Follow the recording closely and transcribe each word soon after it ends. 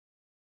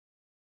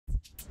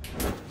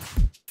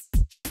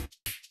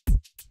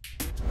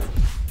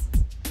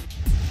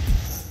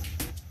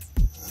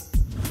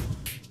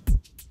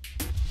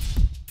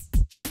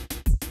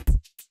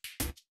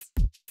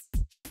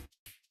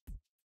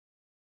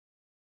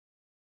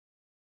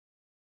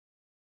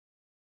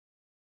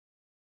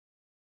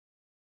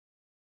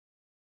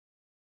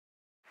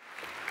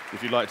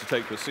if you'd like to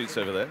take your seats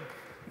over there.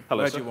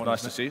 Hello, sir.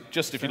 Nice to see you.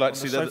 Just if you'd like to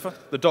see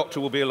the doctor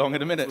will be along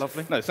in a minute.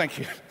 Lovely. No, thank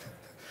you.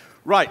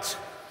 Right.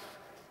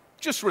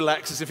 Just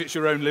relax as if it's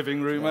your own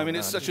living room. I mean,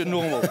 it's such a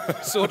normal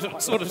sort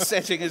of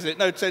setting, isn't it?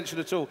 No tension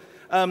at all.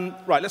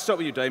 Right, let's start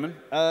with you, Damon.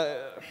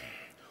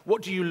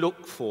 What do you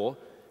look for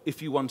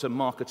if you want a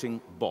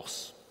marketing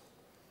boss?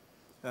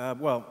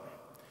 Well,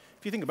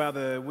 if you think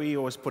about we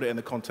always put it in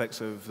the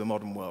context of the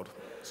modern world.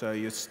 So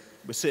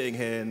we're sitting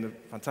here in the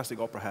fantastic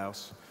Opera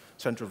House,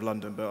 center of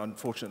London, but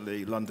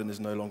unfortunately, London is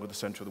no longer the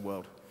center of the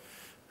world.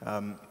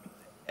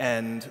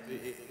 And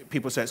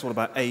people say it's all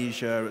about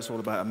Asia, it's all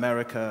about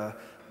America.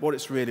 What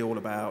it's really all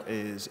about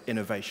is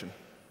innovation,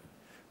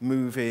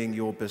 moving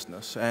your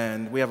business.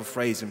 And we have a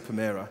phrase in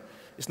Permira,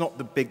 it's not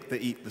the big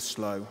that eat the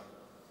slow,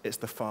 it's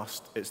the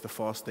fast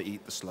that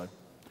eat the slow,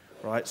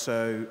 right?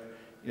 So,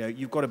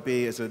 you've got to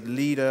be, as a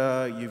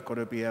leader, you've got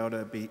to be able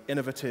to be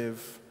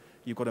innovative,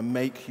 you've got to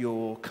make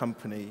your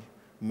company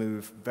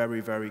move very,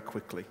 very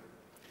quickly.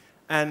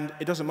 And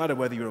it doesn't matter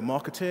whether you're a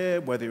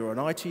marketer, whether you're an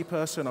IT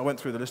person. I went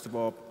through the list of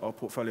our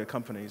portfolio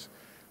companies.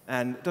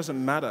 And it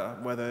doesn't matter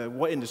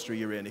what industry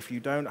you're in. If you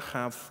don't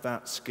have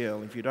that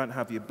skill, if you don't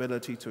have the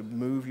ability to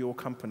move your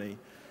company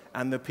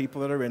and the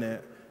people that are in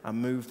it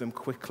and move them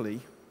quickly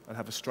and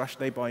have a strategy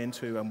they buy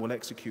into and will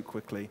execute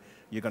quickly,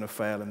 you're going to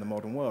fail in the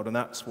modern world. And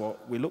that's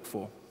what we look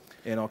for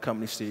in our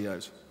company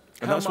CEOs.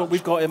 And that's what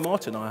we've got in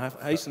Martin, I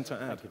hasten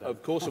to add.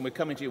 Of course, and we're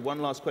coming to you.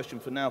 One last question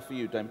for now for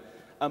you, Damon.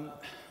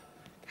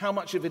 How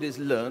much of it is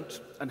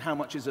learnt and how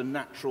much is a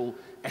natural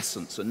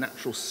essence, a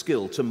natural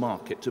skill to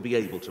market, to be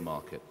able to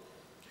market?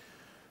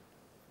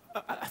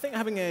 I think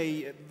having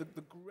the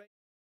great